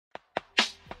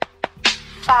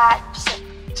5, 6,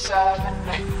 7,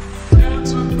 8.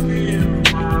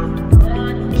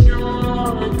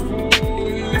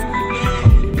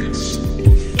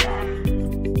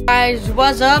 Guys,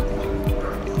 what's up?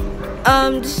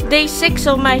 This is day 6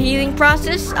 of my healing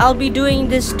process. I'll be doing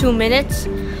this 2 minutes,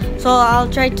 so I'll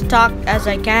try to talk as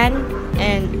I can.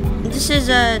 And this is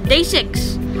day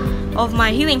 6 of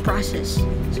my healing process.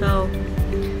 So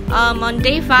on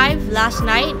day 5 last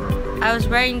night, I was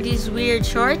wearing these weird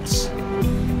shorts,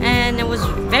 and it was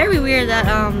very weird that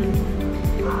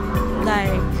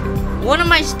like one of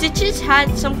my stitches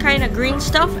had some kind of green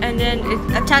stuff, and then it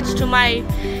attached to my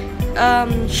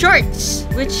shorts,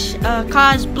 which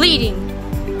caused bleeding,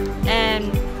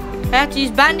 and I had to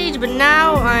use bandage. But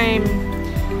now I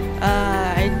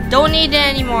don't need it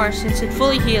anymore since it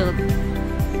fully healed.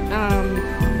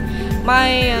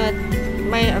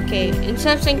 Okay,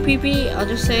 instead of saying pee-pee, I'll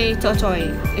just say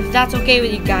totoy, if that's okay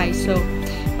with you guys. So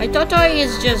my totoy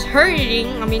is just hurting.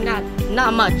 I mean,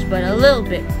 not much, but a little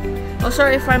bit. Oh,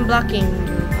 sorry if I'm blocking.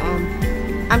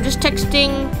 I'm just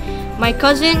texting my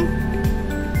cousin,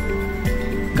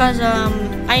 cause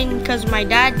my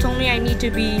dad told me I need to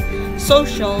be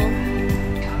social,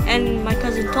 and my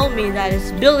cousin told me that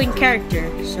it's building character,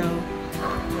 so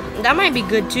that might be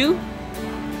good too.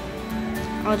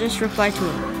 I'll just reply to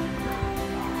him.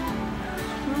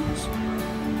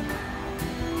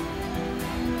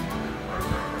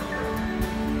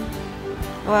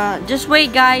 Well, just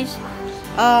wait, guys.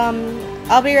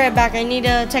 I'll be right back. I need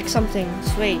to text something.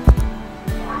 Just wait.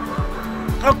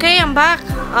 Okay, I'm back.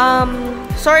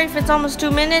 Sorry if it's almost 2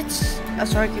 minutes.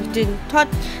 Sorry if it didn't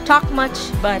talk much,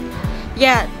 but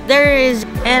yeah, there is.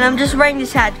 And I'm just wearing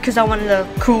this hat because I want to look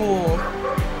cool.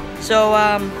 So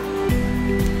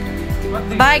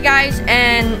bye guys,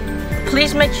 and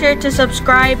please make sure to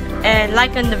subscribe and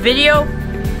like on the video,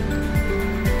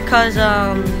 because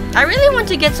I really want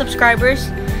to get subscribers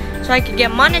so I could get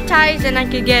monetized and I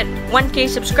could get 1K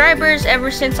subscribers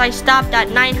ever since I stopped at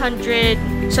 900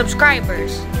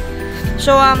 subscribers.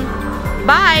 So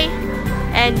bye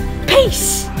and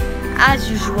peace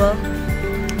as usual.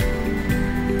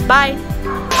 Bye.